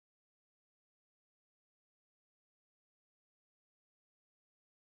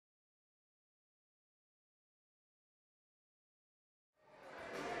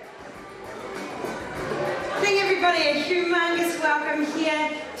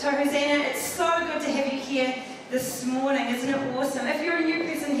to Hosanna. It's so good to have you here this morning. Isn't it awesome? If you're a new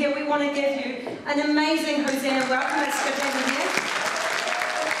person here, we want to give you an amazing Hosanna welcome. It's good to have you here.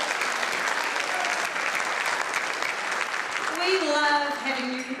 We love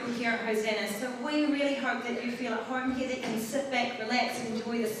having new people here at Hosanna, so we really hope that you feel at home here, that you can sit back, relax,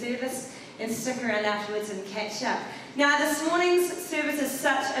 enjoy the service, and stick around afterwards and catch up. Now, this morning's service is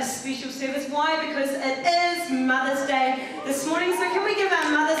such a special service. Why? Because it is Mother's Day this morning, so can we give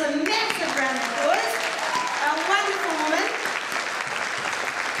our mothers a massive round of applause? A wonderful woman.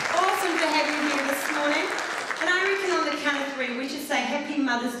 Awesome to have you here this morning. And I reckon on the count of three, we should say Happy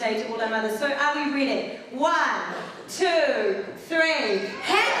Mother's Day to all our mothers. So are we ready? 1, 2, 3.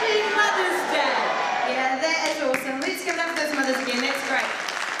 Happy Mother's Day. Yeah, that is awesome. Let's give it up for those mothers again. That's great.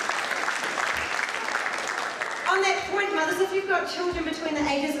 On that point, mothers, if you've got children between the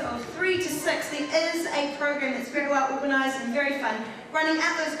ages of 3 to 6, there is a program that's very well organised and very fun, running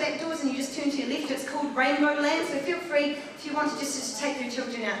out those back doors, and you just turn to your left. It's called Rainbow Land, so feel free if you want to just take your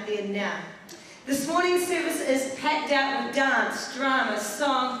children out there now. This morning's service is packed out with dance, drama,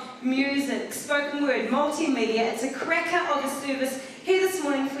 song, music, spoken word, multimedia. It's a cracker of a service here this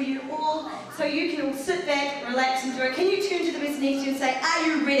morning for you all, so you can all sit back, relax, enjoy. Can you turn to the person next to you and say, are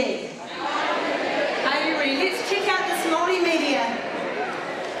you ready? Are you ready? Let's check out this multimedia.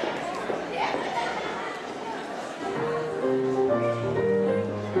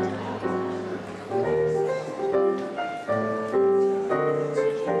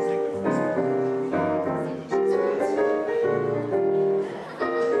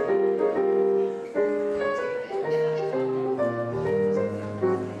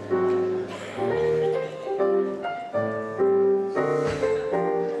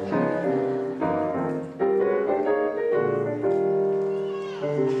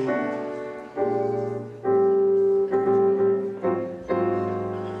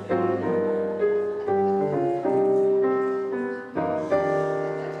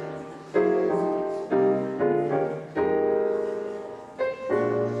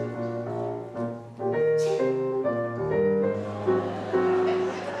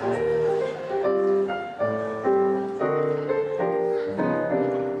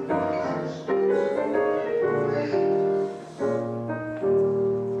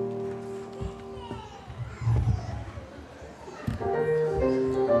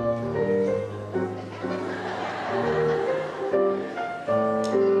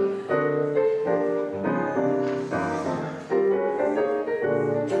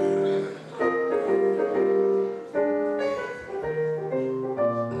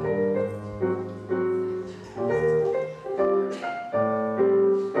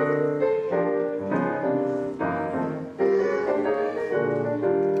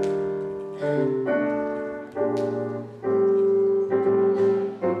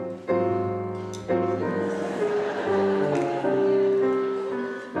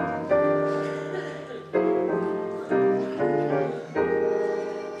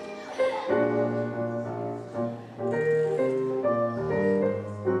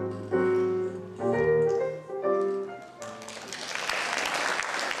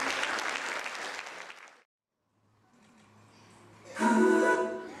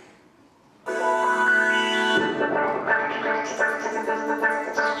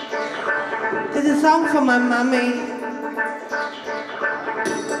 It's a song for my mommy.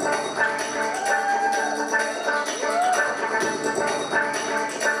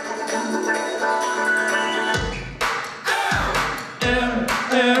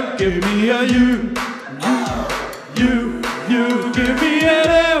 Give me a you, give me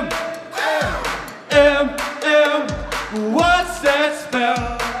an M, what's that spell?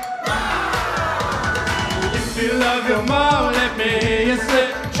 If you love your mom, let me hear you say,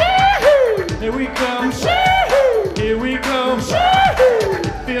 choo-hoo! Here we come, choo-hoo! Here we come, choo-hoo!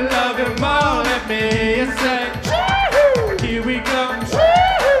 If you love your mom, let me hear you say, choo-hoo! Here we come,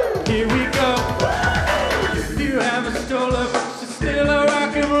 choo-hoo! Here we go. If you haven't stolen, but you're still a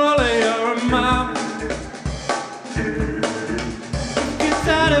rock and roller, you're a mom. You're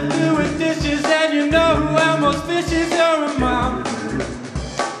tired of doing dishes and you know who almost fishes, you're a mom.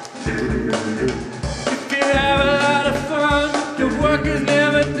 If you have a lot of fun, your work is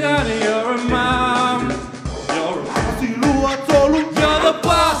never done, you're a mom. You're a mom. You're the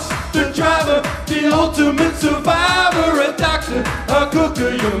boss, the driver, the ultimate survivor, a doctor, a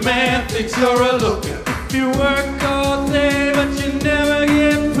cooker, your man thinks you're a looker. If you work all day but you never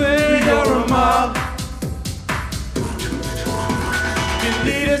get paid, you're a mom. You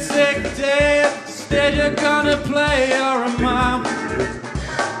need a sick day, instead you're gonna play, you're a mom.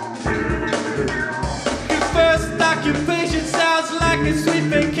 Your first occupation sounds like like a sweet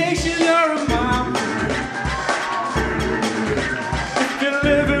vacation, you're a mom. If your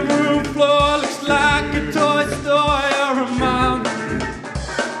living room floor looks like a toy store, you're a mom.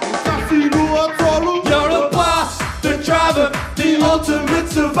 You're a boss, the driver, the ultimate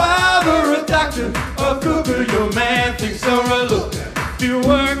survivor, a doctor, a cooker, your man thinks you're a looker. If you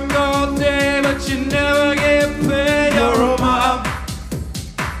work all day but you never get paid, you're a mom.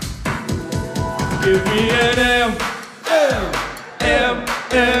 Give me an M, M, M,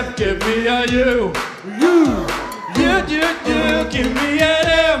 M, give me a U, U, give me an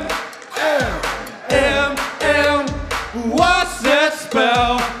M, M, M, M, what's that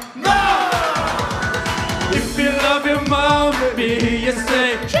spell? Mom! If you love your mom, let me hear you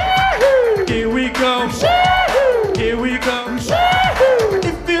say, here we go, here we go.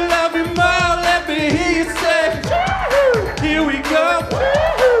 If you love your mom, let me hear you say, here we go,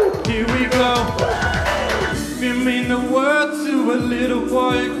 here we go. If you mean the world to a little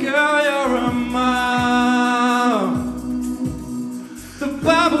boy or girl, you're a mom. The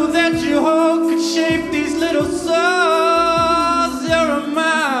Bible that you hold could shape these little souls, you're a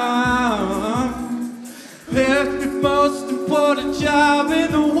mom. That's the most important job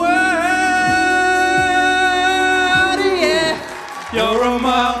in the world, yeah. You're a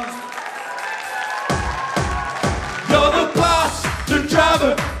mom. You're the boss, the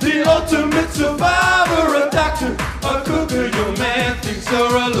driver, the ultimate survivor, a doctor, a cooker, your man thinks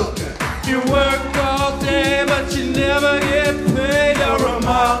you're a looker. You work all day but you never get paid, you're a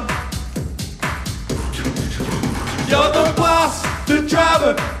mom. You're the boss, the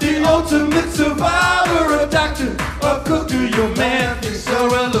driver, the ultimate survivor, a doctor, a cooker, your man thinks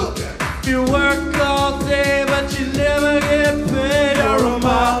you're a looker. You work all day but you never get paid, you're a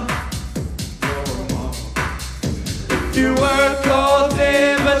mom. You work all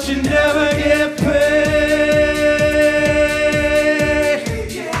day but you never get paid,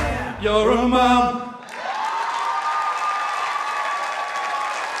 you're a mom.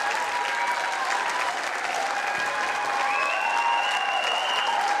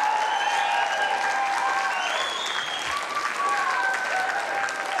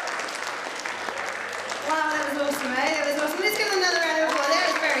 Wow, that was awesome, eh? That was awesome. Let's give them another round of applause. That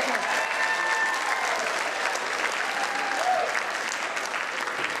was very cool.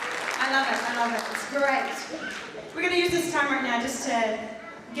 I love it. I love it. It's great. We're going to use this time right now just to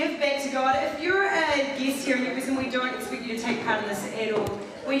give back to God. If you're a guest here in your prison, we don't expect you to take part in this at all.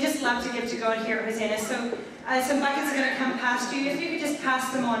 We just love to give to God here at Hosanna. So some buckets are going to come past you. If you could just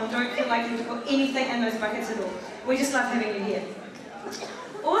pass them on, don't feel like you have to put anything in those buckets at all. We just love having you here.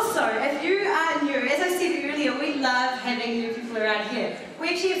 Also, if you are new, as I said earlier, we love having new people around here. We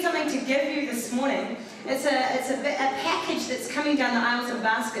actually have something to give you this morning. It's a package that's coming down the aisles in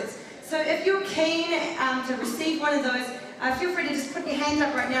baskets. So if you're keen to receive one of those, feel free to just put your hand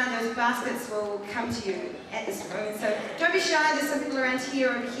up right now and those baskets will come to you at this moment. So don't be shy, there's some people around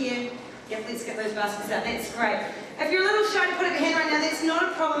here, over here. Yep, let's get those baskets out, that's great. If you're a little shy to put up your hand right now, that's not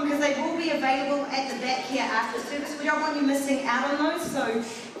a problem because they will be available at the back here after service. We don't want you missing out on those, so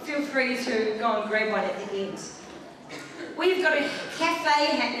feel free to go and grab one at the end. We've got a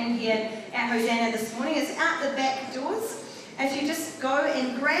cafe happening here at Hosanna this morning. It's out the back doors. If you just go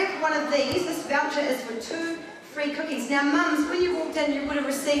and grab one of these, this voucher is for 2 free cookies. Now mums, when you walked in, you would have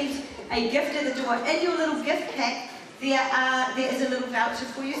received a gift at the door. In your little gift pack, there is a little voucher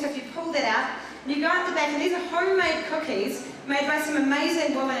for you. So if you pull that out, you go out the back, and these are homemade cookies made by some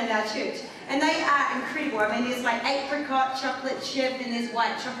amazing women in our church. And they are incredible. I mean, there's like apricot chocolate chip, and there's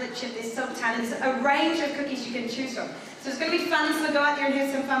white chocolate chip, there's sultana, there's a range of cookies you can choose from. So it's going to be fun, so go out there and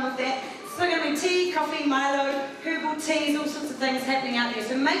have some fun with that. So going to be tea, coffee, Milo, herbal teas, all sorts of things happening out there.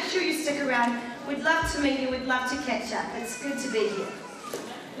 So make sure you stick around. We'd love to meet you, we'd love to catch up. It's good to be here.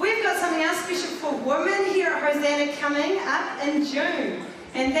 We've got something else special for women here at Hosanna coming up in June.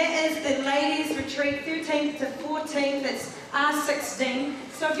 And that is the ladies retreat, 13th to 14th, that's R16.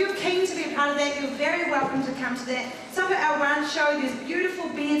 So if you're keen to be a part of that, you're very welcome to come to that. It's up at our ranch show, there's beautiful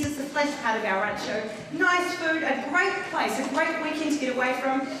beds, it's the flash part of our ranch show. Nice food, a great place, a great weekend to get away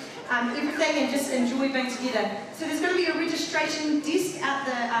from everything and just enjoy being together. So there's going to be a registration desk out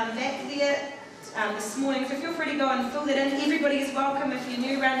the back there this morning, so feel free to go and fill that in. Everybody is welcome. If you're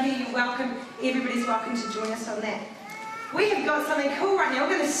new around here, you're welcome. Everybody's welcome to join us on that. We have got something cool right now.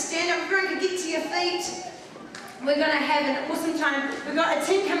 We're going to stand up, everyone can get to your feet. We're going to have an awesome time. We've got a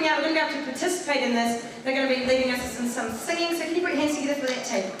team coming out, we're going to be able to participate in this. They're going to be leading us in some singing, so can you put your hands together for that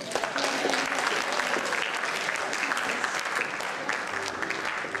team?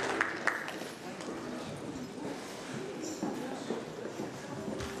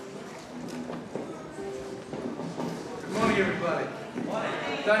 Good morning, everybody.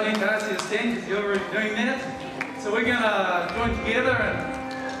 Don't need to ask you to stand because you're already doing that. So we're going to join together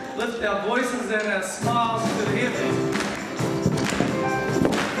and lift our voices and our smiles to the heavens.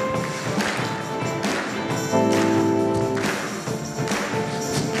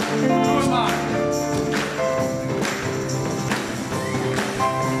 Who am I?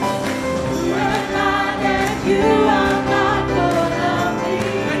 Who am I that you are not gonna be?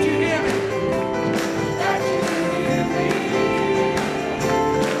 That you hear me. That you hear me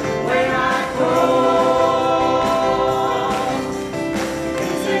when I call.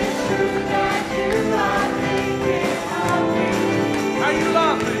 Is it true that you are thinking of me? How you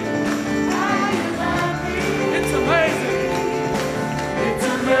love me. How you love me? It's amazing. It's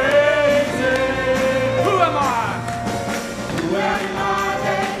amazing. Who am I? Who am I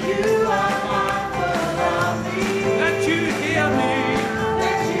that you are mindful of me? That you hear me.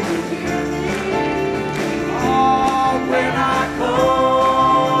 That you hear me Oh, when I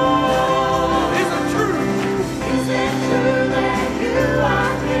call. is it true? Is it true that you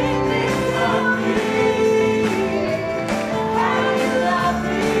are thinking of me? How you love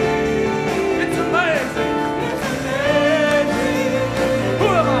me? It's amazing. It's amazing. Who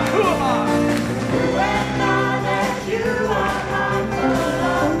am I? Who am I? Who am I that you are mindful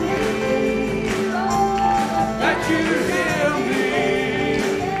of me? That you hear me.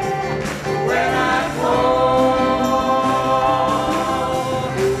 When I call,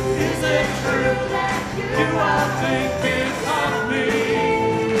 is it true that you are Thinking of me.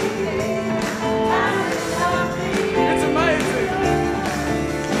 how you love me? It's amazing.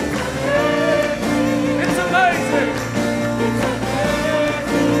 It's amazing.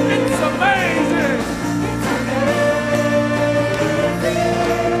 It's amazing.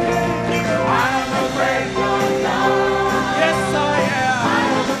 I am a friend of God. Yes, I am. I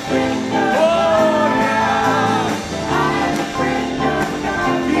am a friend of Oh, yeah. I am a friend of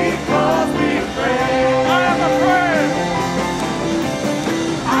God. He calls me friend. I am a friend.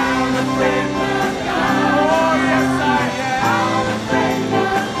 I am a friend of God. Oh, yes, I I am. am a friend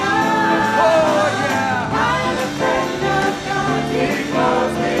of God. Oh, yeah. I am a friend of God. He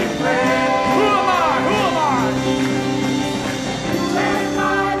calls me friend. Who am I? Who am I? Who am I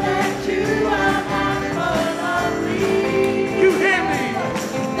that you are mindful of me? You hear me.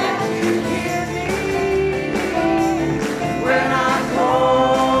 That you hear me when I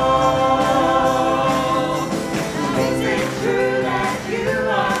call. Is it true that you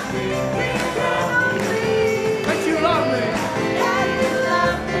are thinking of me? That you love me. That you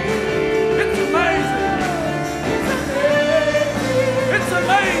love me? It's amazing. It's amazing. It's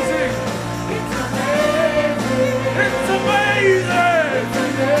amazing. It's amazing. It's amazing.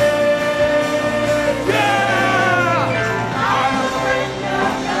 Yeah. I'm a friend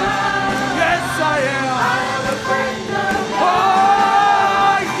of God. Yes, I am. I'm a friend of God. Oh,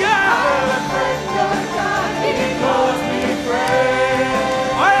 yeah. I'm a friend of God. He calls me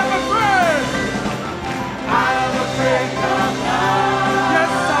friend. I am a friend. I am a friend of God.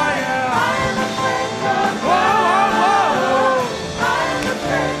 Yes, I am. I am a friend of Whoa, God. whoa, whoa. I am a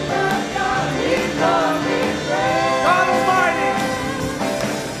friend of God. He calls me friend. God Almighty.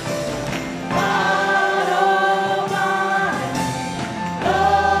 God Almighty,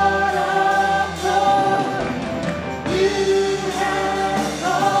 Lord of glory, you have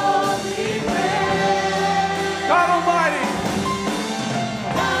called me friend. God Almighty.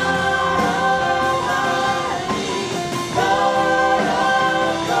 God Almighty, Lord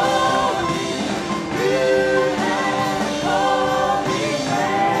of glory, you have called me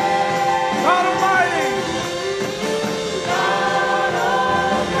friend. God Almighty. God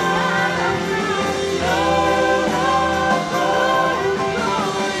Almighty, Lord of glory,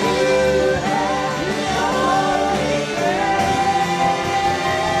 you have called me friend.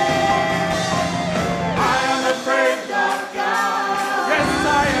 I am a friend of God. Yes,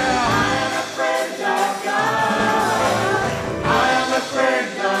 I am. I am a friend of God. I am a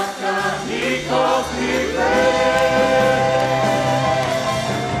friend of God. He calls me friend.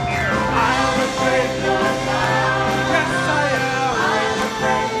 I am a friend of God. Yes, I am. I am a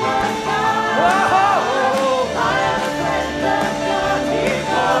friend of God. Whoa. I am a friend of God. He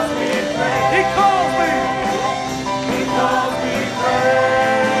calls me friend. He calls me. He calls me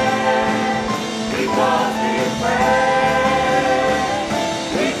friend. He calls me friend.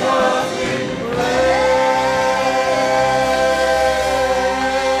 He calls me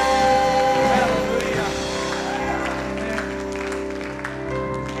Hallelujah.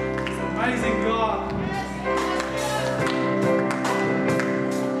 It's amazing God.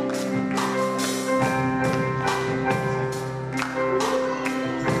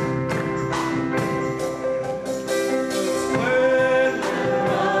 When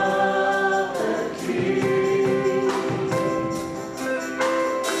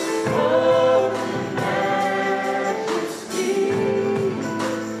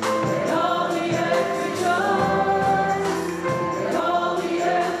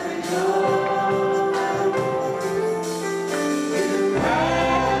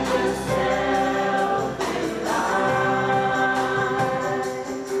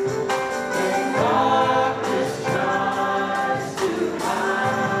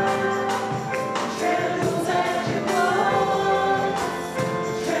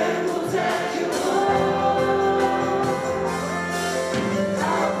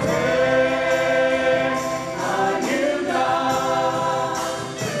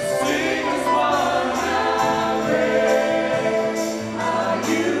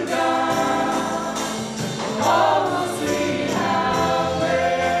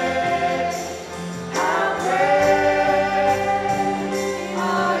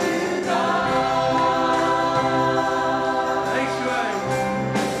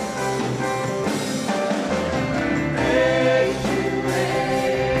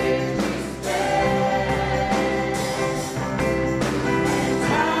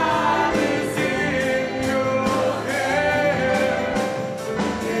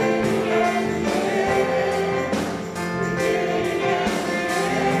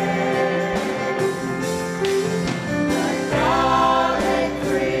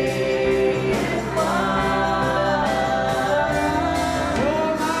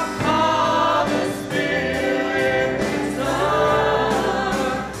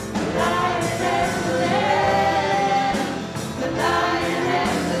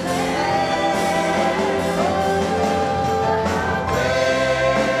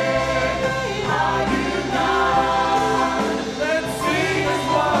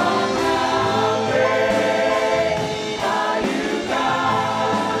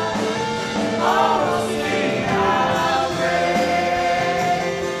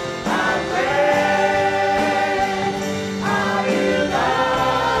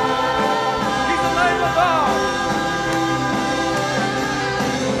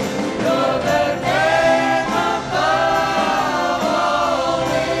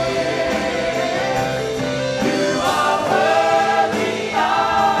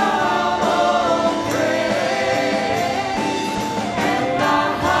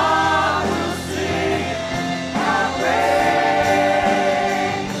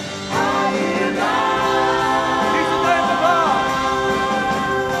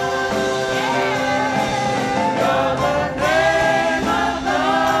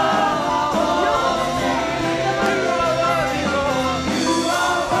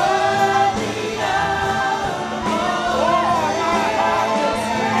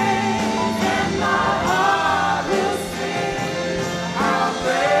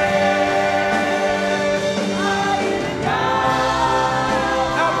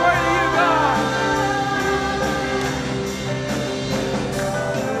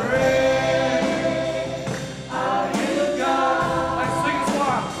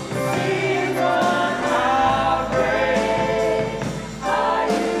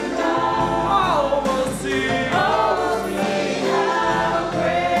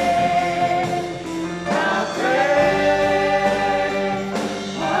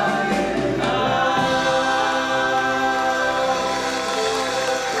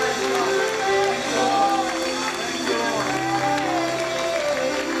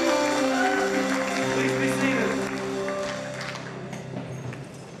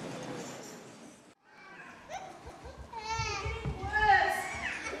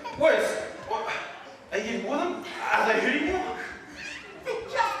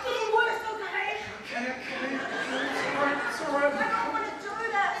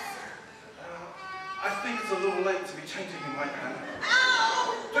little late to be changing in my hand.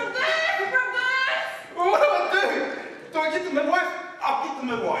 Ow! Reverse! Reverse! Well, what do I do? Do I get the midwife? I'll get the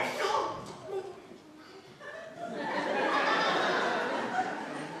midwife.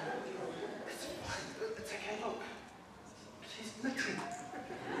 It's fine. It's okay, look. She's knitting.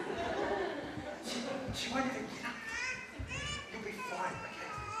 She won't even get up. You'll be fine,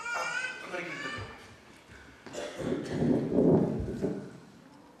 okay? I'm going to get the midwife.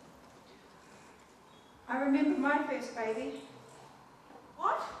 I remember my first baby.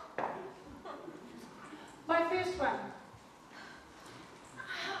 What? My first one.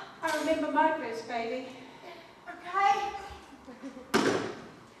 I remember my first baby. Okay.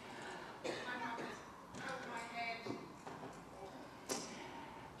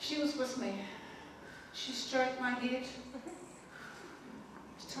 She was with me. She stroked my head.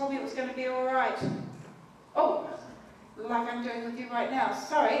 She told me it was going to be all right. Oh, like I'm doing with you right now.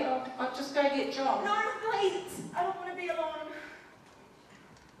 Sorry, I'll just go get John. No, please. I don't want to be alone.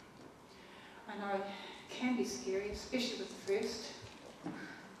 I know, it can be scary, especially with the first.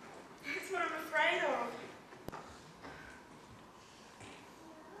 That's what I'm afraid of.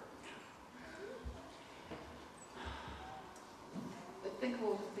 But think of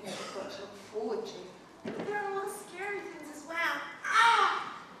all the things you've got to look forward to. There are a lot of scary things as well.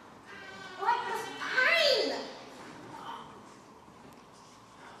 Ah! Like this pain!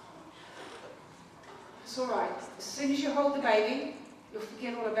 It's all right. As soon as you hold the baby, you'll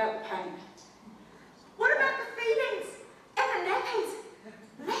forget all about the pain. What about the feelings? And the nappies?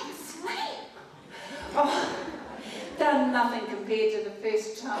 Let us sleep! Oh, they're nothing compared to the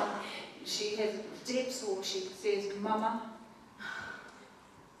first time she has steps or she says, Mama.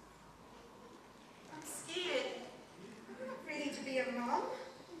 I'm scared. I'm not ready to be a mum.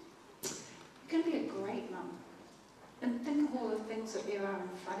 You're going to be a great mum. And think of all the things that there are in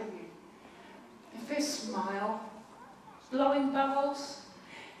front of you. Your first smile, blowing bubbles,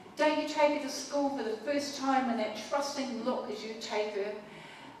 the day you take her to school for the first time and that trusting look as you take her.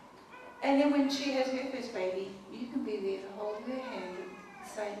 And then when she has her first baby, you can be there to hold her hand and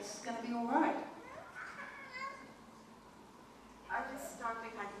say it's going to be all right. I just don't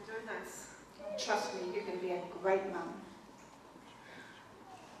think I can do this. Trust me, you're going to be a great mum.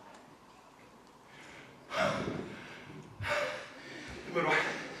 The midwife.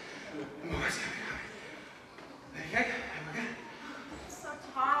 The midwife's coming. There you go. There we go. I'm so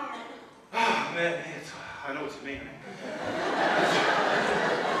tired. Oh, man, I know what you mean.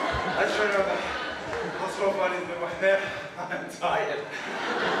 I just ran around the hospital finding the midwife there. I'm tired.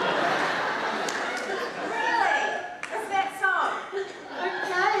 Really? Is that so?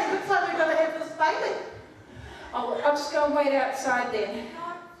 Okay, looks like we're going to have this baby. I'll just go and wait outside then. No,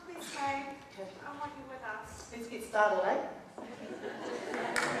 please stay. I want you with us. Let's get started, eh?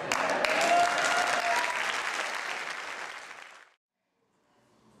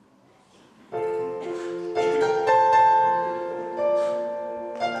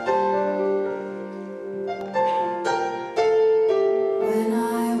 When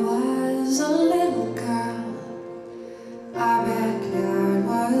I was a little girl, our backyard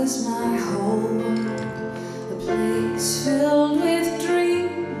was my home, a place filled with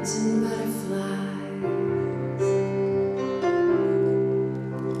dreams and butterflies.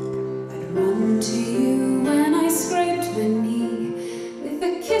 I'd run to you when I scraped my knee, with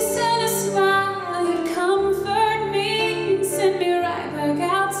a kiss and a smile you'd comfort me and send me right back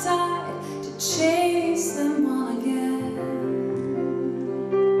outside to chase them all again.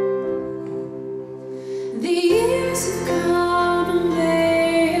 The years have come and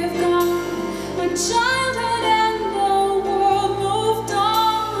they have gone. My childhood and the world moved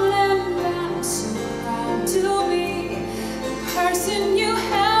on, and I'm so proud to be the person you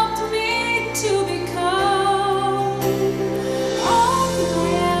helped me to become. All I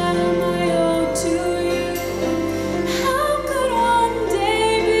am, I owe to you. How could one day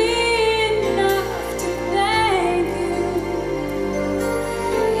be enough to thank you?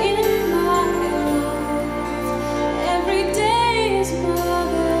 In my life, every day is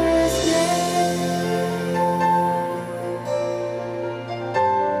Mother's Day.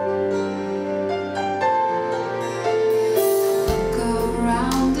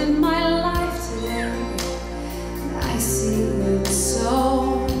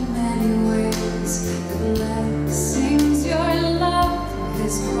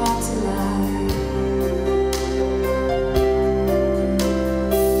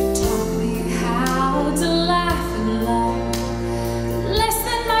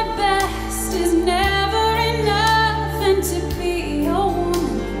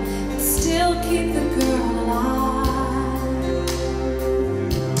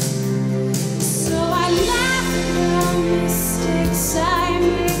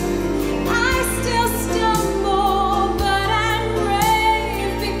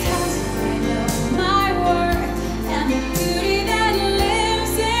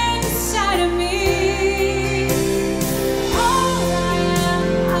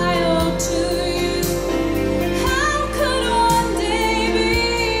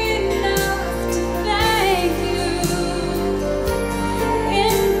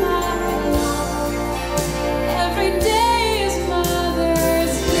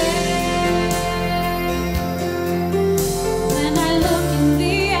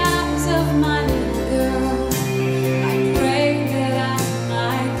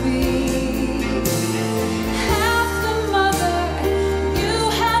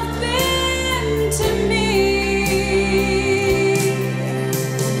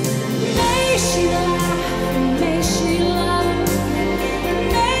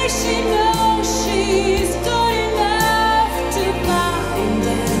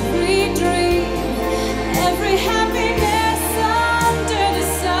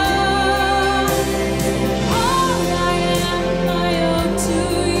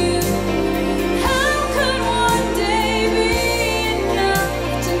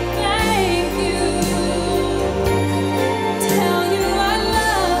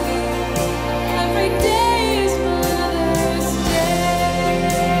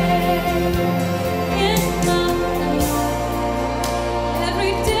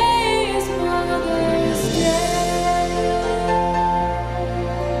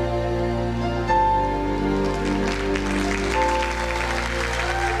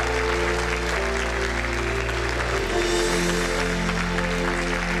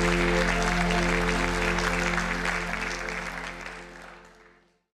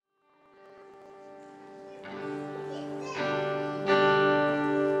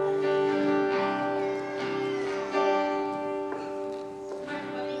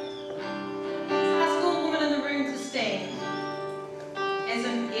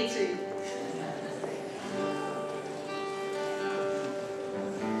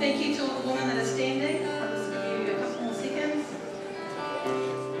 Thank you to all the women that are standing. I'll just give you a couple more seconds.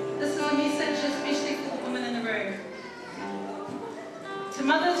 This is a message especially for the women in the room. To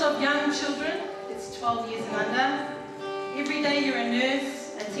mothers of young children, it's 12 years and under, every day you're a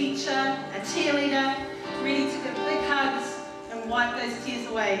nurse, a teacher, a cheerleader, ready to give big hugs and wipe those tears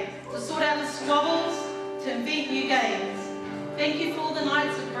away, to sort out the squabbles, to invent new games. Thank you for all the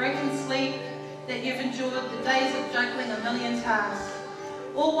nights of broken sleep that you've endured, the days of juggling a million tasks,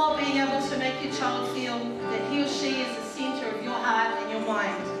 all while being able to make your child feel that he or she is the centre of your heart and your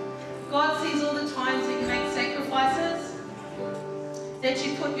mind. God sees all the times that you make sacrifices, that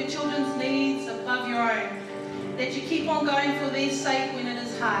you put your children's needs above your own, that you keep on going for their sake when it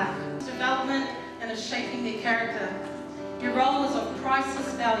is hard. Development and is shaping their character. Your role is of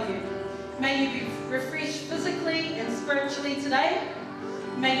priceless value. May you be refreshed physically and spiritually today.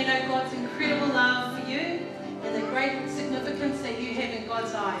 May you know God's incredible love for you and the great significance that you have in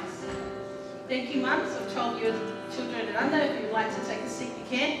God's eyes. Thank you, mums of 12-year children and under. If you'd like to take a seat, you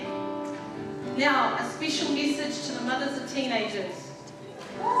can. Now, a special message to the mothers of teenagers.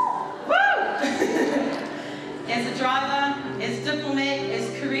 Woo! As a driver, as diplomat, as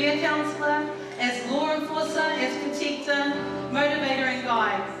career counsellor, as law enforcer, as protector, motivator and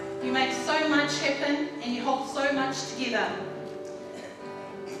guide, you make so much happen and you hold so much together.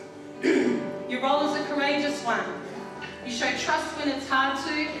 Your role is a courageous one. You show trust when it's hard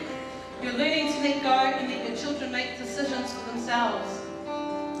to. You're learning to let go and let your children make decisions for themselves.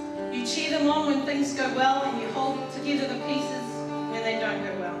 You cheer them on when things go well and you hold together the pieces when they don't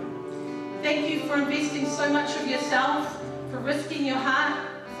go well. Thank you for investing so much of yourself, for risking your heart,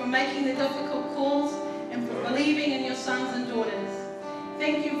 for making the difficult calls, and for believing in your sons and daughters.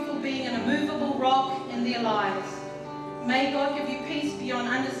 Thank you for being an immovable rock in their lives. May God give you peace beyond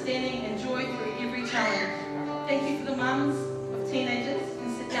understanding and joy through every challenge. Thank you for the mums of teenagers,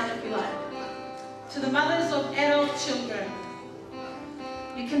 and sit down if you like. To the mothers of adult children,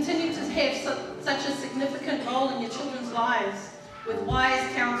 you continue to have such a significant role in your children's lives. With wise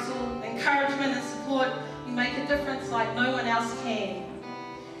counsel, encouragement and support, you make a difference like no one else can.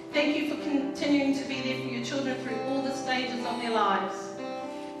 Thank you for continuing to be there for your children through all the stages of their lives,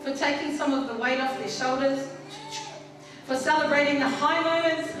 for taking some of the weight off their shoulders, for celebrating the high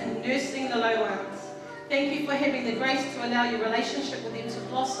moments and nursing the low ones. Thank you for having the grace to allow your relationship with them to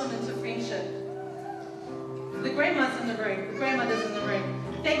blossom into friendship. For the grandmas in the room, the grandmothers in the room,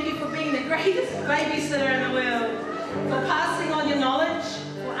 thank you for being the greatest babysitter in the world, for passing on your knowledge,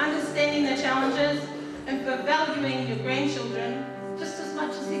 for understanding their challenges, and for valuing your grandchildren just as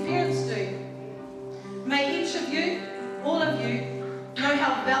much as their parents do. May each of you, all of you, know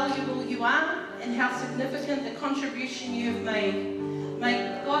how valuable you are and how significant the contribution you have made.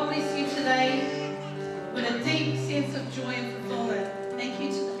 May God bless you today with a deep sense of joy and fulfillment. Thank you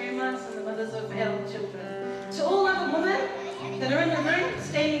to the grandmas and the mothers of adult children. To all other women that are in the room,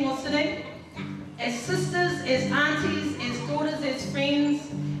 standing or sitting, as sisters, as aunties, as daughters, as friends,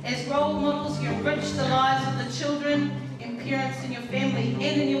 as role models, you enrich the lives of the children and parents in your family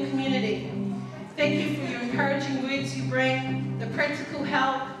and in your community. Thank you for your encouraging words you bring, the practical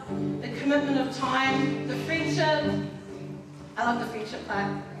help, the commitment of time, the friendship, I love the friendship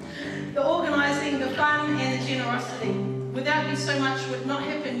part, the organising, the fun and the generosity. Without you, so much would not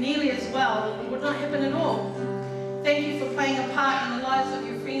happen nearly as well, or would not happen at all. Thank you for playing a part in the lives of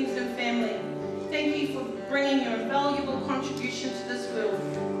your friends and family. Thank you for bringing your invaluable contribution to this world.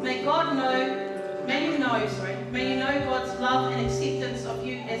 May you know God's love and acceptance of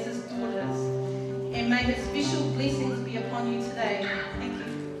you as His daughters. And may His special blessings be upon you today. Thank you.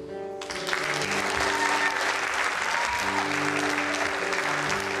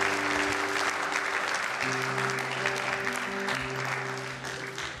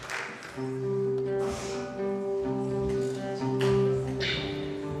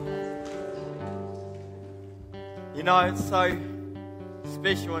 You know, it's so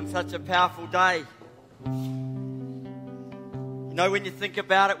special and such a powerful day. You know, when you think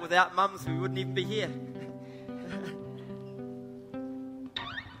about it, without mums, we wouldn't even be here.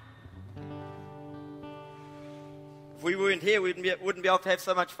 If we weren't here, we wouldn't be able to have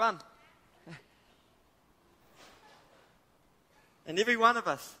so much fun. And every one of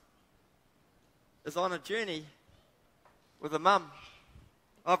us is on a journey with a mum.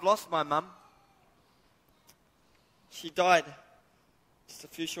 I've lost my mum. She died just a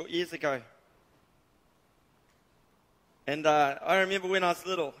few short years ago. And I remember when I was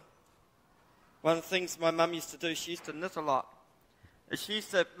little, one of the things my mum used to do, she used to knit a lot. And she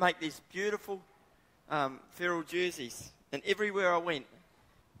used to make these beautiful feral jerseys. And everywhere I went,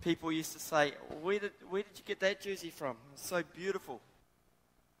 people used to say, where did you get that jersey from? It's so beautiful.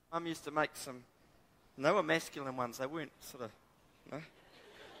 Mum used to make some, and they were masculine ones. They weren't sort of, no?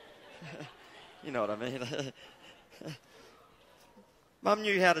 You know what I mean. Mum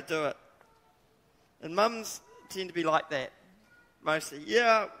knew how to do it. And mums tend to be like that, mostly.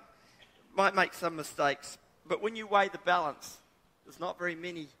 Yeah, might make some mistakes, but when you weigh the balance, there's not very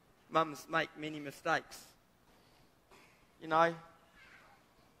many mums make many mistakes. You know?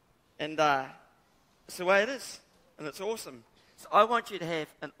 And it's the way it is, and it's awesome. So I want you to have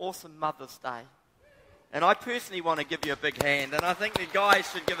an awesome Mother's Day. And I personally want to give you a big hand, and I think the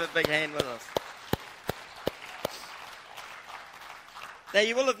guys should give a big hand with us. Now,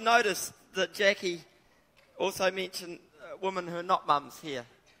 you will have noticed that Jackie also mentioned women who are not mums here.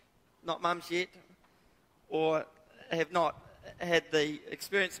 Not mums yet, or have not had the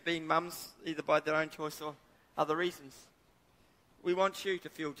experience of being mums, either by their own choice or other reasons. We want you to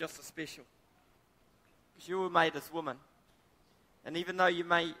feel just as special, because you were made as women. And even though you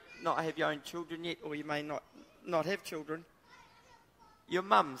may not have your own children yet, or you may not have children, you're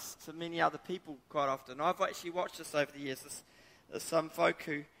mums to many other people quite often. I've actually watched this over the years. There's some folk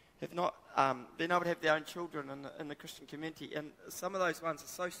who have not been able to have their own children in the Christian community, and some of those ones are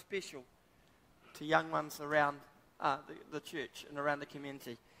so special to young ones around the church and around the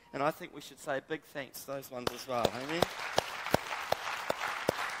community. And I think we should say a big thanks to those ones as well. Amen.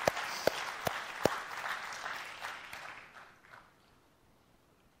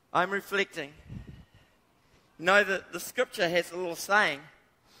 I'm reflecting. You know that the scripture has a little saying,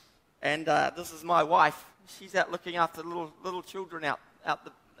 and this is my wife. She's out looking after little children out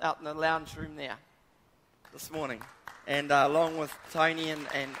in the lounge room there this morning, and along with Tony and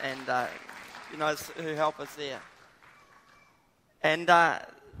you know, who help us there. And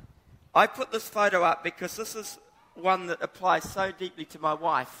I put this photo up because this is one that applies so deeply to my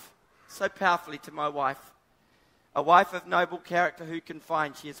wife, so powerfully to my wife. A wife of noble character who can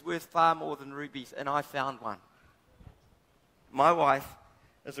find. She is worth far more than rubies, and I found one. My wife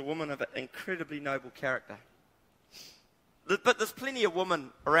is a woman of incredibly noble character. But there's plenty of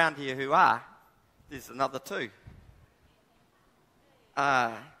women around here who are. There's another two.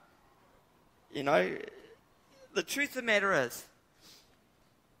 You know, the truth of the matter is,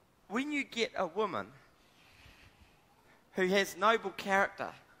 when you get a woman who has noble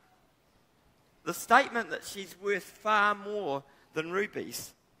character, the statement that she's worth far more than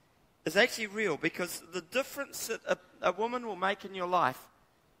rubies is actually real, because the difference that a woman will make in your life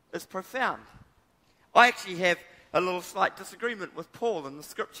is profound. I actually have a little slight disagreement with Paul in the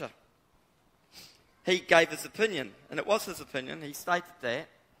scripture. He gave his opinion, and it was his opinion. He stated that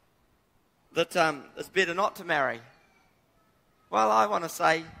it's better not to marry. Well, I want to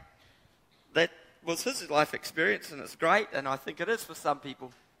say that was his life experience, and it's great, and I think it is for some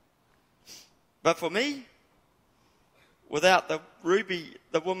people. But for me, without the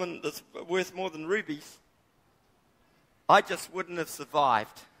woman that's worth more than rubies, I just wouldn't have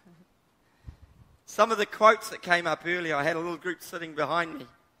survived. Some of the quotes that came up earlier, I had a little group sitting behind me.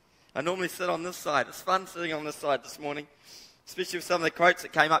 I normally sit on this side. It's fun sitting on this side this morning, especially with some of the quotes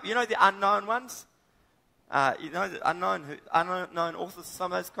that came up. You know the unknown ones? You know the unknown authors of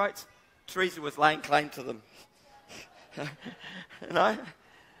some of those quotes? Teresa was laying claim to them. You know?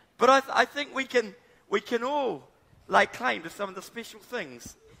 But I think we can all lay claim to some of the special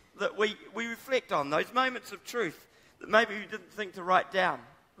things that we reflect on, those moments of truth that maybe we didn't think to write down.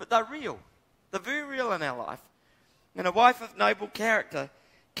 But they're real. They're very real in our life. And a wife of noble character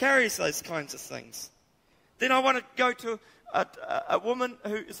carries those kinds of things. Then I want to go to a woman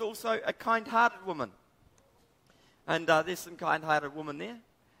who is also a kind-hearted woman. And there's some kind-hearted women there.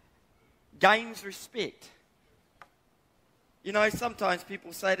 Gains respect. You know, sometimes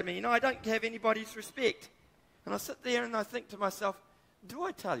people say to me, you know, I don't have anybody's respect. And I sit there and I think to myself, do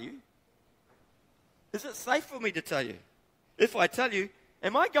I tell you? Is it safe for me to tell you? If I tell you,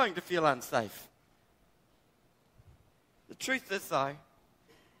 am I going to feel unsafe? The truth is, though,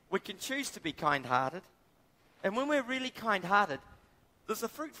 we can choose to be kind-hearted. And when we're really kind-hearted, there's a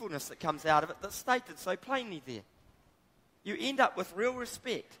fruitfulness that comes out of it that's stated so plainly there. You end up with real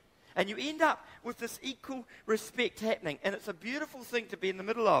respect. And you end up with this equal respect happening. And it's a beautiful thing to be in the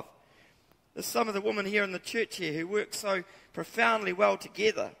middle of. There's some of the women here in the church here who work so profoundly well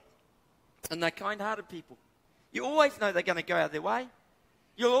together. And they're kind-hearted people. You always know they're going to go out of their way.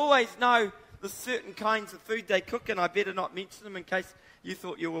 You'll always know the certain kinds of food they cook, and I better not mention them in case you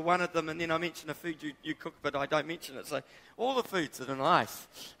thought you were one of them, and then I mention a food you cook, but I don't mention it. So all the foods that are nice.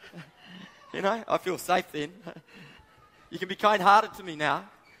 You know, I feel safe then. You can be kind-hearted to me now.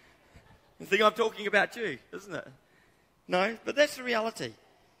 You think I'm talking about you, isn't it? No, but that's the reality.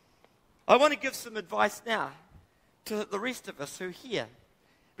 I want to give some advice now to the rest of us who are here.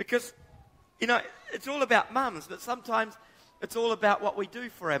 Because, you know, it's all about mums, but sometimes it's all about what we do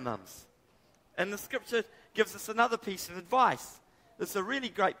for our mums. And the scripture gives us another piece of advice. It's a really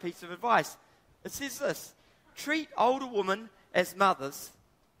great piece of advice. It says this: treat older women as mothers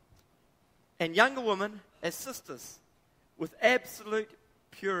and younger women as sisters with absolute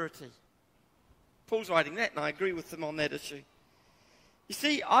purity. Paul's writing that, and I agree with him on that issue. You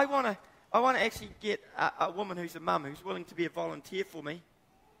see, I want to actually get a woman who's a mum who's willing to be a volunteer for me.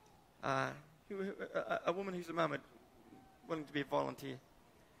 A woman who's a mum willing to be a volunteer.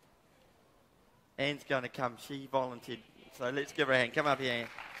 Anne's going to come. She volunteered. So let's give her a hand. Come up here, Anne.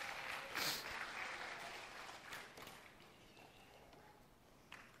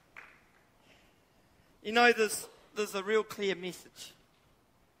 You know, there's a real clear message.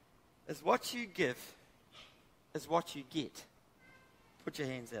 Is what you give is what you get. Put your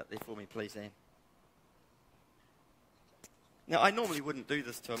hands out there for me, please, Anne. Now, I normally wouldn't do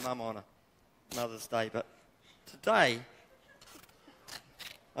this to a mum on a Mother's Day, but today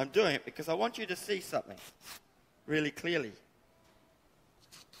I'm doing it because I want you to see something really clearly.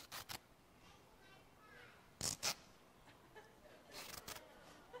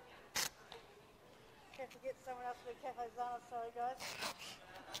 Have to get someone else to Cafe Hosanna, sorry guys.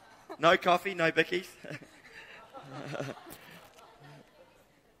 No coffee, no bickies.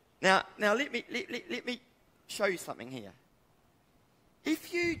 Now let me show you something here.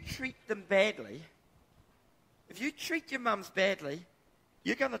 If you treat them badly, if you treat your mums badly,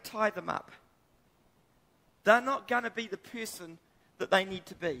 you're going to tie them up. They're not going to be the person that they need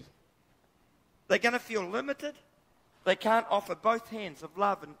to be. They're going to feel limited. They can't offer both hands of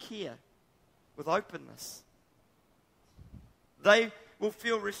love and care with openness. They will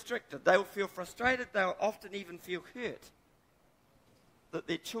feel restricted. They will feel frustrated. They will often even feel hurt that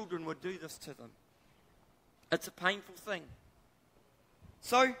their children would do this to them. It's a painful thing.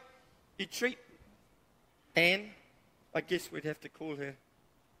 So, you treat Anne, I guess we'd have to call her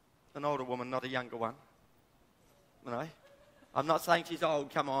an older woman, not a younger one. You know, I'm not saying she's old,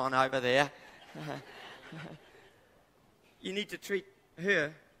 come on over there. You need to treat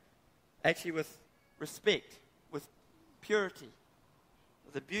her actually with respect, with purity,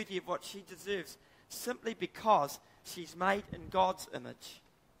 with the beauty of what she deserves, simply because she's made in God's image.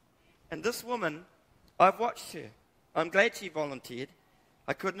 And this woman, I've watched her. I'm glad she volunteered.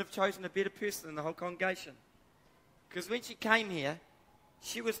 I couldn't have chosen a better person in the whole congregation. Because when she came here,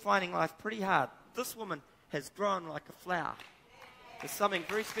 she was finding life pretty hard. This woman has grown like a flower. There's something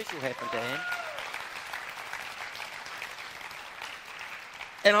very special happened to Anne.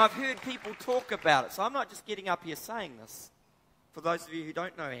 And I've heard people talk about it. So I'm not just getting up here saying this. For those of you who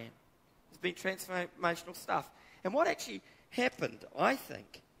don't know Anne, there's been transformational stuff. And what actually happened, I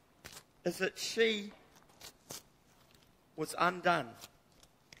think, is that she was undone.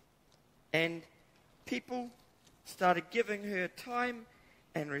 And people started giving her time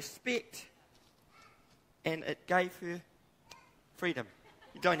and respect, and it gave her freedom.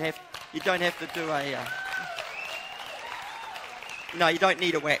 You don't have to do a... No, you don't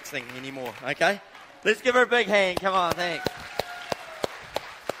need a waxing anymore, okay? Let's give her a big hand. Come on, thanks.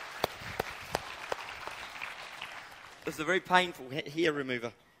 This is a very painful hair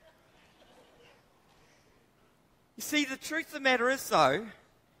remover. You see, the truth of the matter is, though,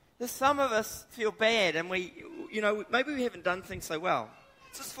 that some of us feel bad and maybe we haven't done things so well.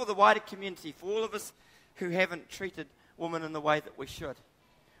 It's just for the wider community, for all of us who haven't treated women in the way that we should.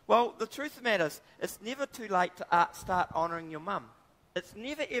 Well, the truth of the matter is, it's never too late to start honouring your mum. It's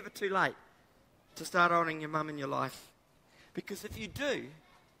never, ever too late to start honouring your mum in your life. Because if you do,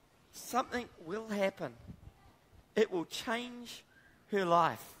 something will happen. It will change her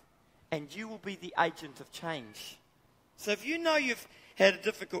life, and you will be the agent of change. So if you know you've had a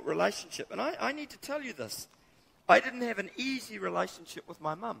difficult relationship, and I need to tell you this, I didn't have an easy relationship with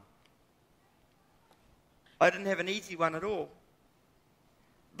my mum. I didn't have an easy one at all.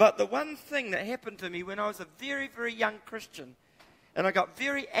 But the one thing that happened to me when I was a very, very young Christian, and I got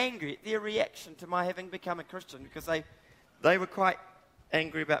very angry at their reaction to my having become a Christian, because they were quite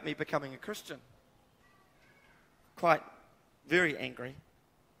angry about me becoming a Christian. Quite very angry.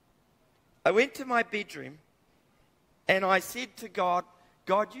 I went to my bedroom and I said to God,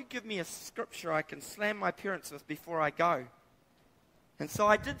 God, you give me a scripture I can slam my parents with before I go. And so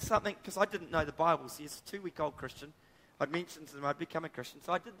I did something, because I didn't know the Bible. See, as a 2-week-old Christian, I'd mentioned to them I'd become a Christian,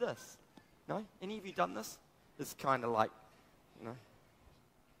 so I did this. No? Any of you done this? It's kind of like,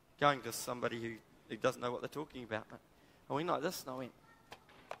 going to somebody who doesn't know what they're talking about. I went like this, and I went.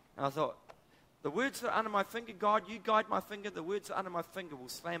 And I thought, the words that are under my finger, God, you guide my finger, the words that are under my finger will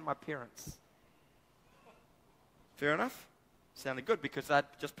slam my parents. Fair enough? Sounded good because they'd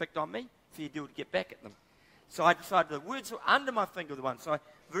just picked on me. Fair deal to get back at them. So I decided the words were under my finger, the one. So I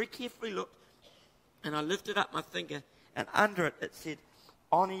very carefully looked, and I lifted up my finger, and under it, it said,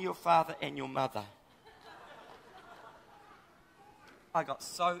 "Honour your father and your mother." I got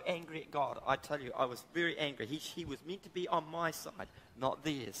so angry at God. I tell you, I was very angry. He was meant to be on my side, not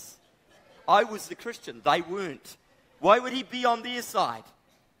theirs. I was the Christian. They weren't. Why would he be on their side?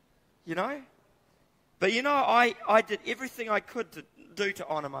 You know? But you know, I did everything I could to do to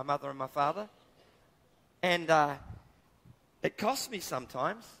honour my mother and my father. And it cost me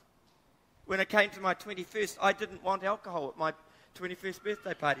sometimes. When it came to my 21st, I didn't want alcohol at my 21st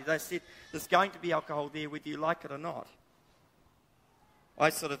birthday party. They said, "There's going to be alcohol there whether you like it or not." I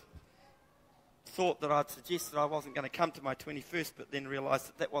sort of thought that I'd suggest that I wasn't going to come to my 21st, but then realised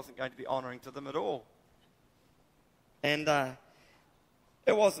that that wasn't going to be honouring to them at all. And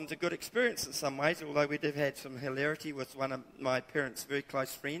it wasn't a good experience in some ways, although we did have some hilarity with one of my parents' very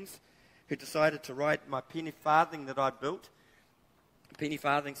close friends who decided to ride my penny farthing that I'd built. Penny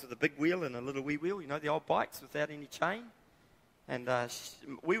farthings with a big wheel and a little wee wheel, you know, the old bikes without any chain. And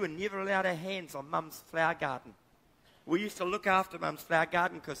we were never allowed our hands on Mum's flower garden. We used to look after Mum's flower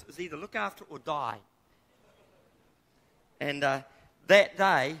garden because it was either look after or die. And that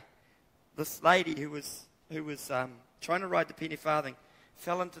day, this lady who was trying to ride the penny farthing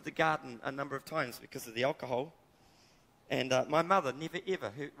fell into the garden a number of times because of the alcohol. And my mother never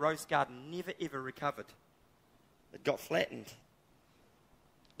ever, her rose garden never ever recovered. It got flattened.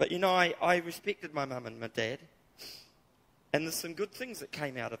 But you know, I respected my mum and my dad. And there's some good things that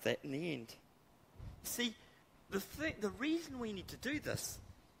came out of that in the end. See, the reason we need to do this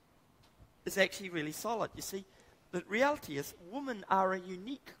is actually really solid. You see, the reality is women are a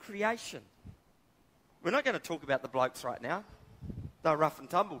unique creation. We're not going to talk about the blokes right now. They're rough and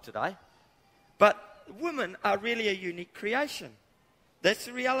tumble today. But women are really a unique creation. That's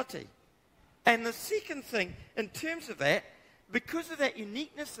the reality. And the second thing, in terms of that, because of that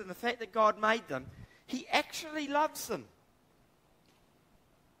uniqueness and the fact that God made them, he actually loves them.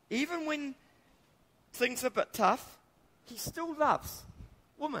 Even when things are a bit tough, he still loves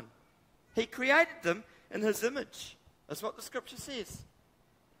women. He created them in his image. That's what the scripture says.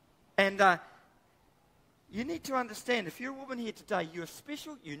 And you need to understand, if you're a woman here today, you're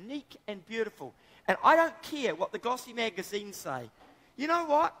special, unique, and beautiful. And I don't care what the glossy magazines say. You know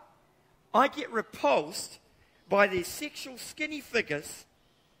what? I get repulsed by these sexual skinny figures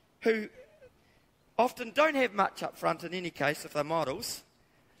who often don't have much up front in any case if they're models,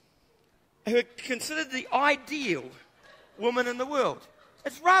 who are considered the ideal woman in the world.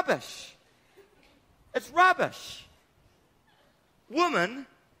 It's rubbish. It's rubbish. Women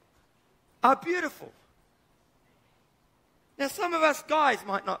are beautiful. Now, some of us guys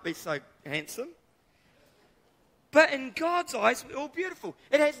might not be so handsome, but in God's eyes, we're all beautiful.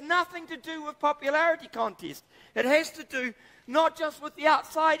 It has nothing to do with popularity contest. It has to do not just with the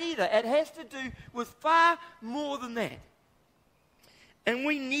outside either. It has to do with far more than that. And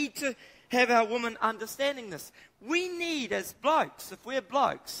we need to have our women understanding this. We need, as blokes, if we're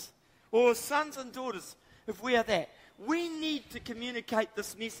blokes, or sons and daughters, if we are that, we need to communicate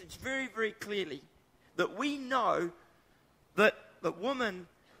this message very, very clearly. That we know that the women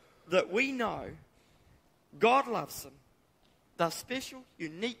that we know, God loves them. They're special,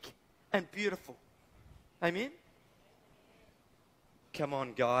 unique, and beautiful. Amen? Come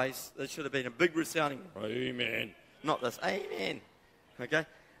on, guys. There should have been a big resounding amen. Not this. Amen. Okay?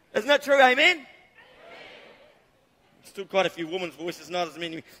 Isn't that true? Amen? Still quite a few women's voices, not as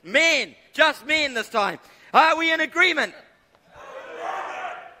many. Men! Just men this time. Are we in agreement?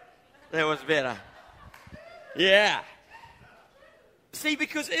 That was better. Yeah. See,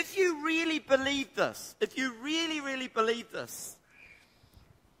 because if you really believe this, if you really, really believe this,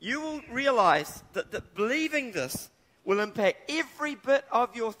 you will realize that believing this will impact every bit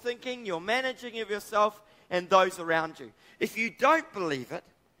of your thinking, your managing of yourself, and those around you. If you don't believe it,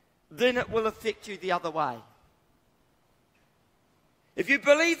 then it will affect you the other way. If you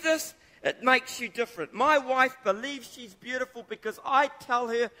believe this, it makes you different. My wife believes she's beautiful because I tell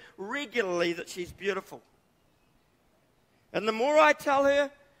her regularly that she's beautiful. And the more I tell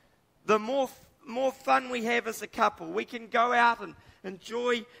her, the more fun we have as a couple. We can go out and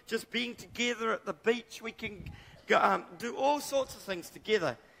enjoy just being together at the beach. We can go, do all sorts of things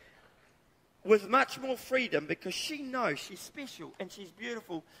together with much more freedom because she knows she's special and she's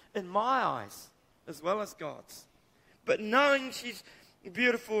beautiful in my eyes as well as God's. But knowing she's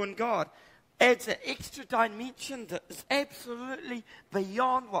beautiful in God adds an extra dimension that is absolutely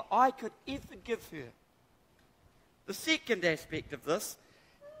beyond what I could ever give her. The second aspect of this,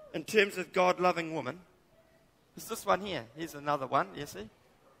 in terms of God loving women, the It's this one here. Here's another one, you see?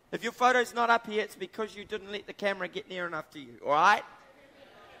 If your photo's not up here, it's because you didn't let the camera get near enough to you, all right?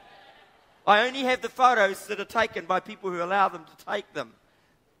 I only have the photos that are taken by people who allow them to take them.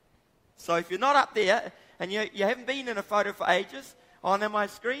 So if you're not up there, and you haven't been in a photo for ages on my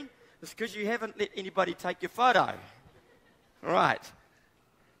screen, it's because you haven't let anybody take your photo. All right.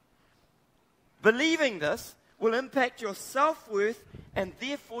 Believing this will impact your self-worth and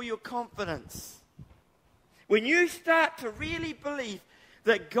therefore your confidence. When you start to really believe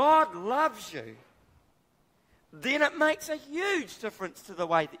that God loves you, then it makes a huge difference to the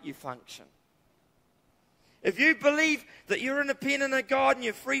way that you function. If you believe that you're independent of God and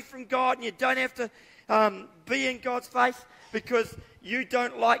you're free from God and you don't have to be in God's face because you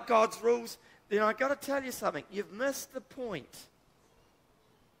don't like God's rules, then I've got to tell you something. You've missed the point.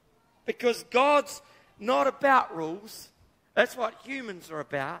 Because God's not about rules. That's what humans are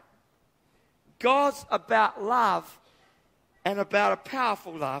about. God's about love and about a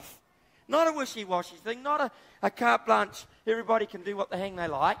powerful love. Not a wishy-washy thing, not a carte blanche, everybody can do what the hang they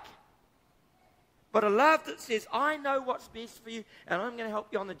like. But a love that says, I know what's best for you, and I'm going to help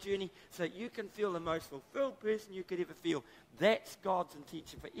you on the journey so that you can feel the most fulfilled person you could ever feel. That's God's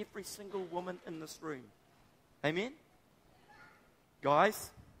intention for every single woman in this room. Amen?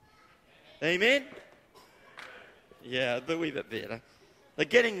 Guys? Amen? Yeah, a wee bit better. They're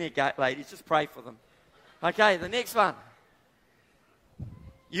getting there, ladies. Just pray for them. Okay, the next one.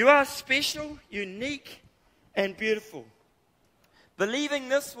 You are special, unique, and beautiful. Believing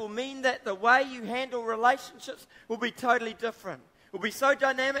this will mean that the way you handle relationships will be totally different. Will be so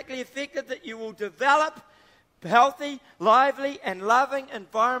dynamically affected that you will develop healthy, lively, and loving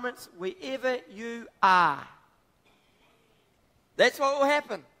environments wherever you are. That's what will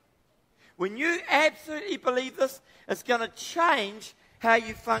happen. When you absolutely believe this, it's going to change how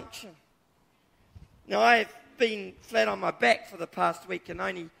you function. Now, I've been flat on my back for the past week, and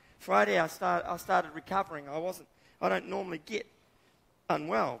only Friday I started recovering. I don't normally get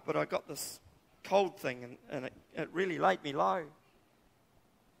unwell, but I got this cold thing, and it really laid me low.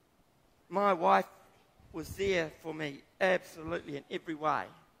 My wife was there for me absolutely in every way.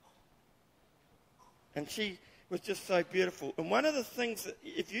 And she was just so beautiful. And one of the things that,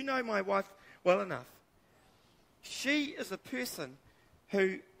 if you know my wife well enough, she is a person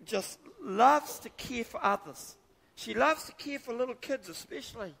who just loves to care for others. She loves to care for little kids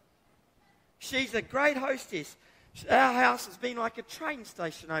especially. She's a great hostess. Our house has been like a train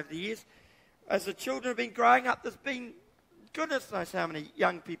station over the years. As the children have been growing up, there's been goodness knows how many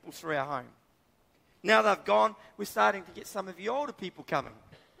young people through our home. Now they've gone, we're starting to get some of you older people coming.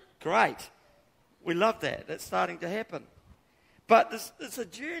 Great. We love that. That's starting to happen. But it's a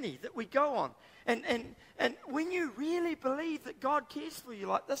journey that we go on. And when you really believe that God cares for you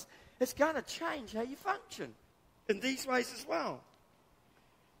like this, it's going to change how you function in these ways as well.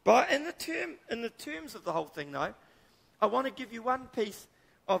 But in the terms of the whole thing, though, I want to give you one piece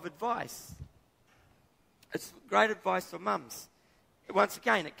of advice. It's great advice for mums. Once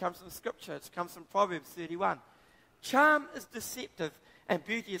again, it comes from Scripture. It comes from Proverbs 31. Charm is deceptive and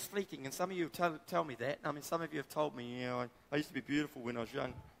beauty is fleeting. And some of you tell me that. I mean, some of you have told me, I used to be beautiful when I was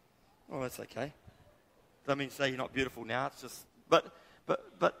young. Oh, that's okay. Doesn't mean to say you're not beautiful now. It's just, but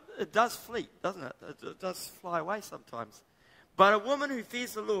it does fleet, doesn't it? It does fly away sometimes. But a woman who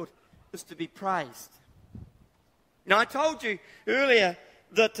fears the Lord is to be praised. Now, I told you earlier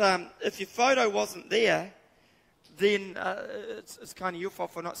that if your photo wasn't there, then it's kind of your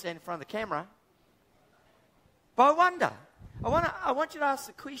fault for not standing in front of the camera. But I want you to ask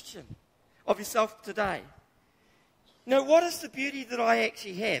the question of yourself today. Now, what is the beauty that I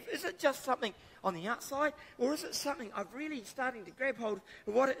actually have? Is it just something on the outside, or is it something I'm really starting to grab hold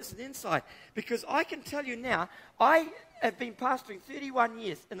of what it is on the inside? Because I can tell you now, I have been pastoring 31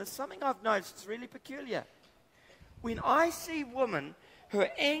 years, and there's something I've noticed that's really peculiar. When I see women who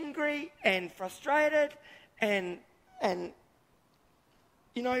are angry and frustrated and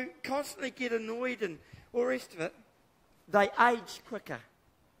constantly get annoyed and all the rest of it, they age quicker.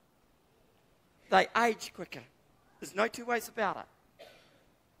 They age quicker. There's no two ways about it.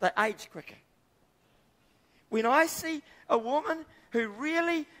 They age quicker. When I see a woman who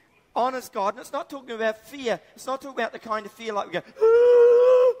really honors God, and it's not talking about fear, it's not talking about the kind of fear like we go,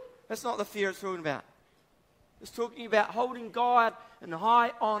 ooh! That's not the fear it's talking about. It's talking about holding God in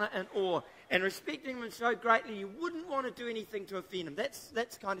high honor and awe, and respecting Him so greatly you wouldn't want to do anything to offend Him. That's the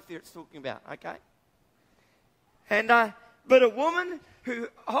kind of fear it's talking about, okay? And but a woman who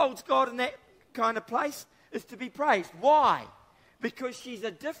holds God in that kind of place is to be praised. Why? Because she's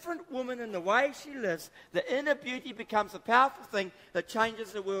a different woman in the way she lives. The inner beauty becomes a powerful thing that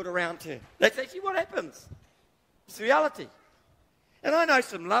changes the world around her. That's actually what happens. It's the reality. And I know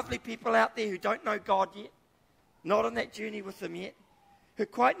some lovely people out there who don't know God yet, not on that journey with Him yet, who are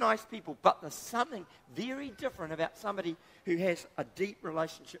quite nice people, but there's something very different about somebody who has a deep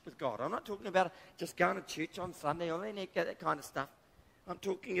relationship with God. I'm not talking about just going to church on Sunday or any of that kind of stuff. I'm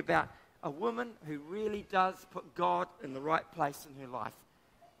talking about a woman who really does put God in the right place in her life.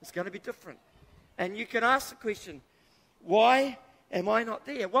 It's going to be different. And you can ask the question, why am I not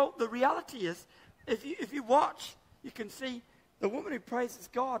there? Well, the reality is, if you watch, you can see the woman who praises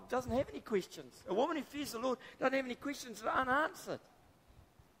God doesn't have any questions. A woman who fears the Lord doesn't have any questions that are unanswered.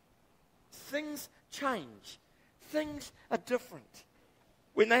 Things change. Things are different.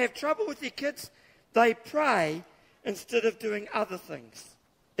 When they have trouble with their kids, they pray instead of doing other things.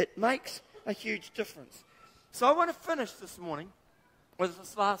 It makes a huge difference. So I want to finish this morning with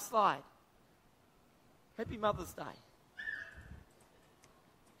this last slide. Happy Mother's Day.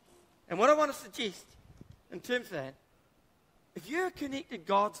 And what I want to suggest in terms of that, if you're connected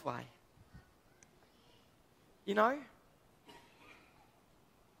God's way, you know,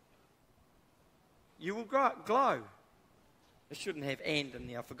 you will glow. I shouldn't have and in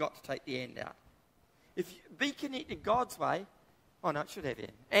there. I forgot to take the and out. If you be connected God's way, oh no, it should have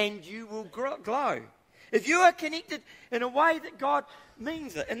and you will glow. If you are connected in a way that God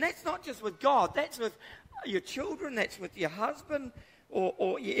means it, and that's not just with God, that's with your children, that's with your husband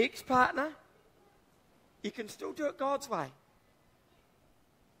or your ex-partner, you can still do it God's way.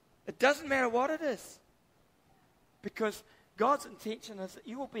 It doesn't matter what it is, because God's intention is that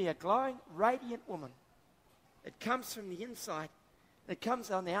you will be a glowing, radiant woman. It comes from the inside. It comes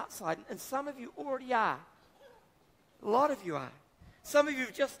on the outside. And some of you already are. A lot of you are. Some of you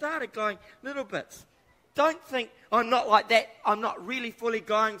have just started glowing little bits. Don't think, I'm not like that. I'm not really fully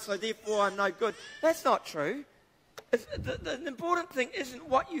glowing, so therefore I'm no good. That's not true. The important thing isn't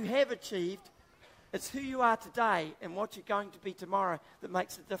what you have achieved. It's who you are today and what you're going to be tomorrow that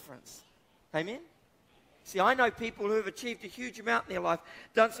makes a difference. Amen? See, I know people who have achieved a huge amount in their life,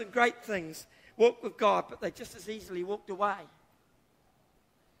 done some great things, walked with God, but they just as easily walked away.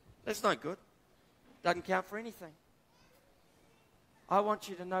 That's no good. Doesn't count for anything. I want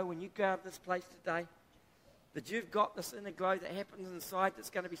you to know when you go out of this place today that you've got this inner glow that happens inside that's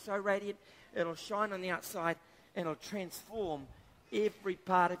going to be so radiant, it'll shine on the outside and it'll transform every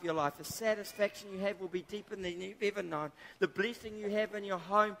part of your life. The satisfaction you have will be deeper than you've ever known. The blessing you have in your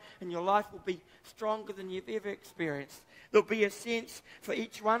home and your life will be stronger than you've ever experienced. There'll be a sense for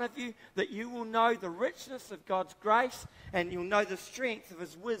each one of you that you will know the richness of God's grace and you'll know the strength of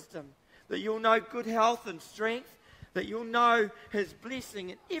His wisdom. That you'll know good health and strength. That you'll know His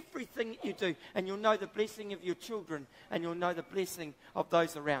blessing in everything that you do. And you'll know the blessing of your children. And you'll know the blessing of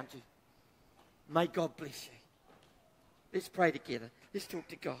those around you. May God bless you. Let's pray together. Let's talk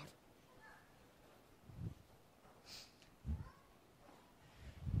to God.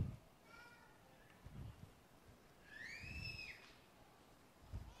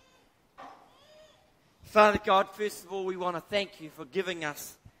 Father God, first of all, we want to thank you for giving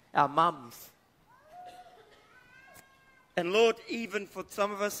us our mums. And Lord, even for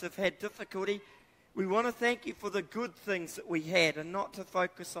some of us who have had difficulty, we want to thank you for the good things that we had and not to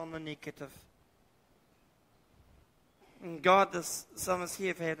focus on the negative. And God, some of us here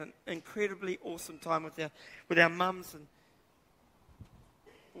have had an incredibly awesome time with our mums, and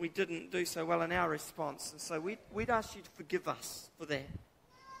we didn't do so well in our response. And so we'd ask you to forgive us for that.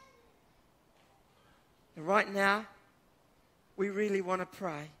 And right now, we really want to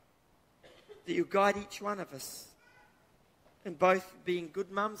pray that you guide each one of us in both being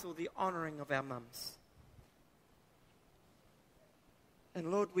good mums or the honouring of our mums. And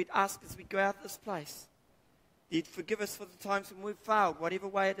Lord, we'd ask as we go out of this place, you'd forgive us for the times when we've failed, whatever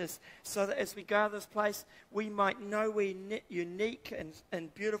way it is, so that as we go out of this place, we might know we're unique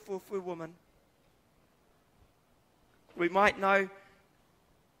and beautiful if we're women. We might know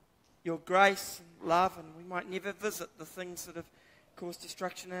your grace and love, and we might never visit the things that have caused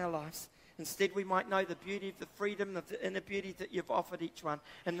destruction in our lives. Instead, we might know the beauty of the freedom, of the inner beauty that you've offered each one,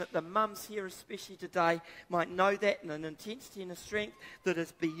 and that the mums here, especially today, might know that in an intensity and a strength that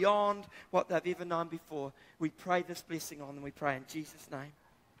is beyond what they've ever known before. We pray this blessing on them, we pray in Jesus' name.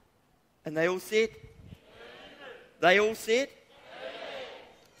 And they all said? Amen. They all said? Amen.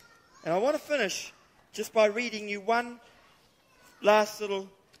 And I want to finish just by reading you one last little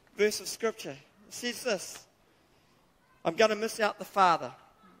verse of Scripture. It says this. I'm going to miss out the father.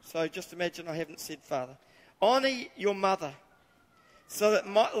 So just imagine I haven't said father. Honour your mother, so that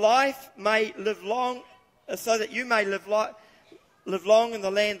life may live long, so that you may live long in the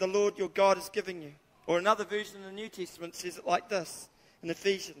land the Lord your God is giving you. Or another version in the New Testament says it like this, in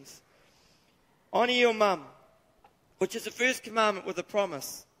Ephesians. Honour your mum which is the first commandment with a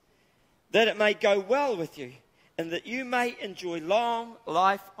promise, that it may go well with you, and that you may enjoy long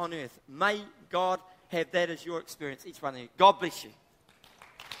life on earth. May God have that as your experience, each one of you. God bless you.